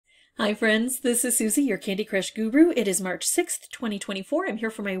Hi friends, this is Suzy, your Candy Crush guru. It is March 6th, 2024. I'm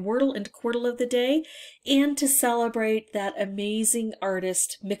here for my Wordle and Quordle of the day and to celebrate that amazing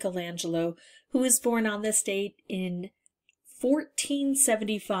artist Michelangelo, who was born on this date in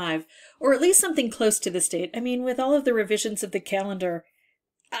 1475, or at least something close to this date. I mean, with all of the revisions of the calendar,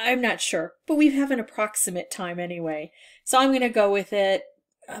 I'm not sure, but we have an approximate time anyway. So I'm going to go with it.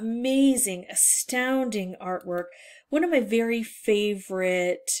 Amazing, astounding artwork. One of my very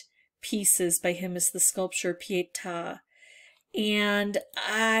favorite pieces by him is the sculpture Pietà, and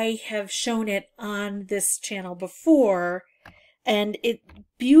I have shown it on this channel before, and it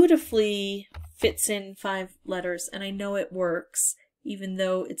beautifully fits in 5 letters, and I know it works even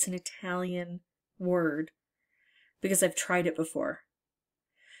though it's an Italian word because I've tried it before.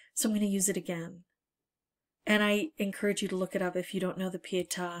 So I'm going to use it again, and I encourage you to look it up if you don't know the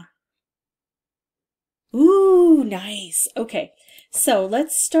Pietà. Ooh, nice. Okay, so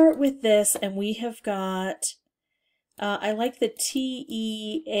let's start with this, and we have got, I like the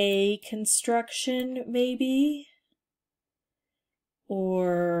TEA construction, maybe,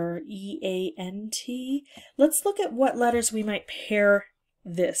 or EANT. Let's look at what letters we might pair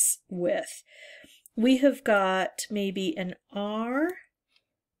this with. We have got maybe an R,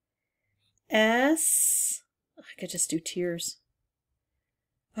 S, I could just do tears.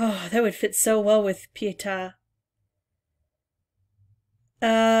 Oh, that would fit so well with Pietà.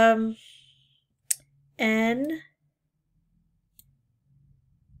 N,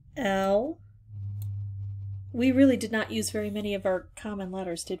 L. We really did not use very many of our common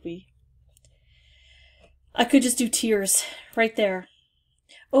letters, did we? I could just do tears right there.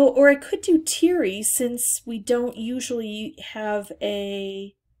 Oh, or I could do teary since we don't usually have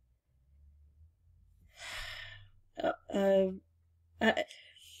a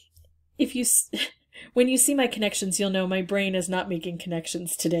if you when you see my connections, you'll know my brain is not making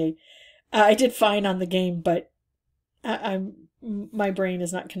connections today. I did fine on the game, but my brain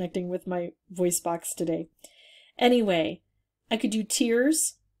is not connecting with my voice box today. Anyway, I could do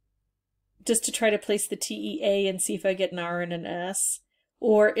tears just to try to place the TEA and see if I get an R and an S.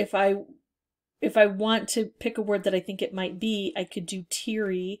 Or if I want to pick a word that I think it might be, I could do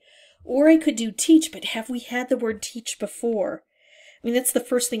teary, or I could do teach, but have we had the word teach before? I mean, that's the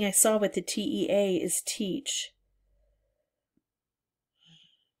first thing I saw with the TEA is teach.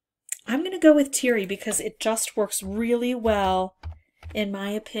 I'm going to go with teary because it just works really well, in my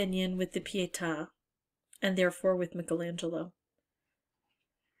opinion, with the Pietà, and therefore with Michelangelo.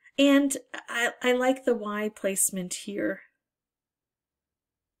 And I like the Y placement here.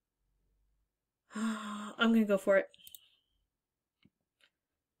 I'm going to go for it.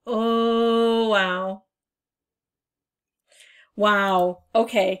 Oh, wow. Wow.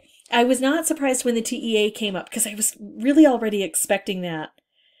 Okay. I was not surprised when the TEA came up because I was really already expecting that.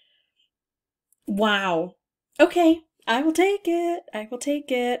 Wow. Okay. I will take it. I will take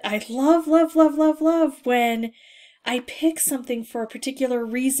it. I love, love, love, love, love when I pick something for a particular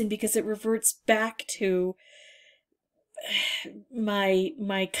reason because it reverts back to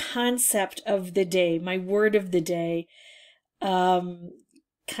my concept of the day, my word of the day,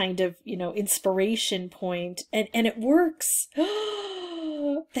 kind of, inspiration point, and it works.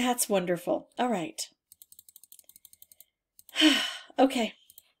 That's wonderful. All right. Okay.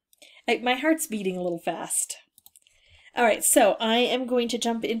 My heart's beating a little fast. All right, so I am going to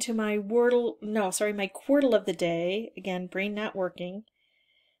jump into my my Quordle of the day. Again, brain not working.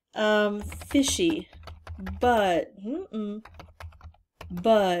 Fishy, budge,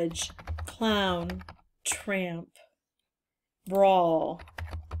 clown, tramp, brawl.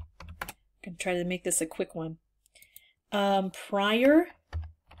 I'm going to try to make this a quick one. Prior.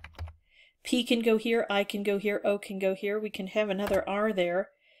 P can go here, I can go here, O can go here. We can have another R there.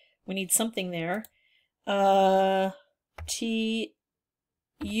 We need something there. T,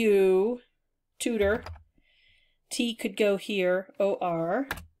 U, tutor. T could go here, O-R.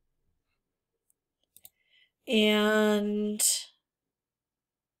 And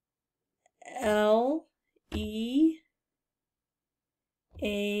L, E,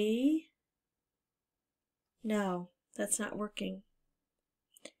 A. No, that's not working.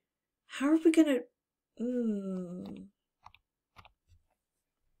 How are we gonna...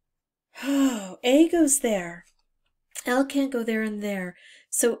 Oh, A goes there. L can't go there and there.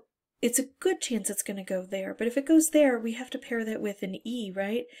 So it's a good chance it's going to go there. But if it goes there, we have to pair that with an E,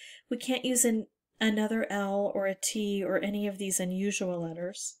 right? We can't use another L or a T or any of these unusual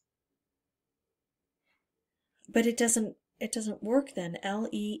letters. But it doesn't work then.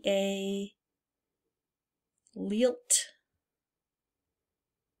 L-E-A... Lilt.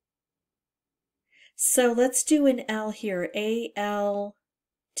 So let's do an L here. A-L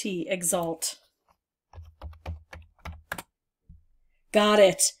T, exalt. Got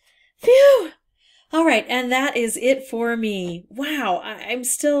it. Phew! All right, and that is it for me. Wow, I'm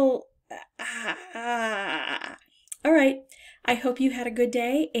still... All right, I hope you had a good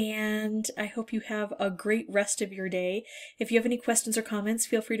day, and I hope you have a great rest of your day. If you have any questions or comments,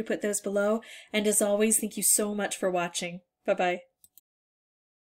 feel free to put those below. And as always, thank you so much for watching. Bye-bye.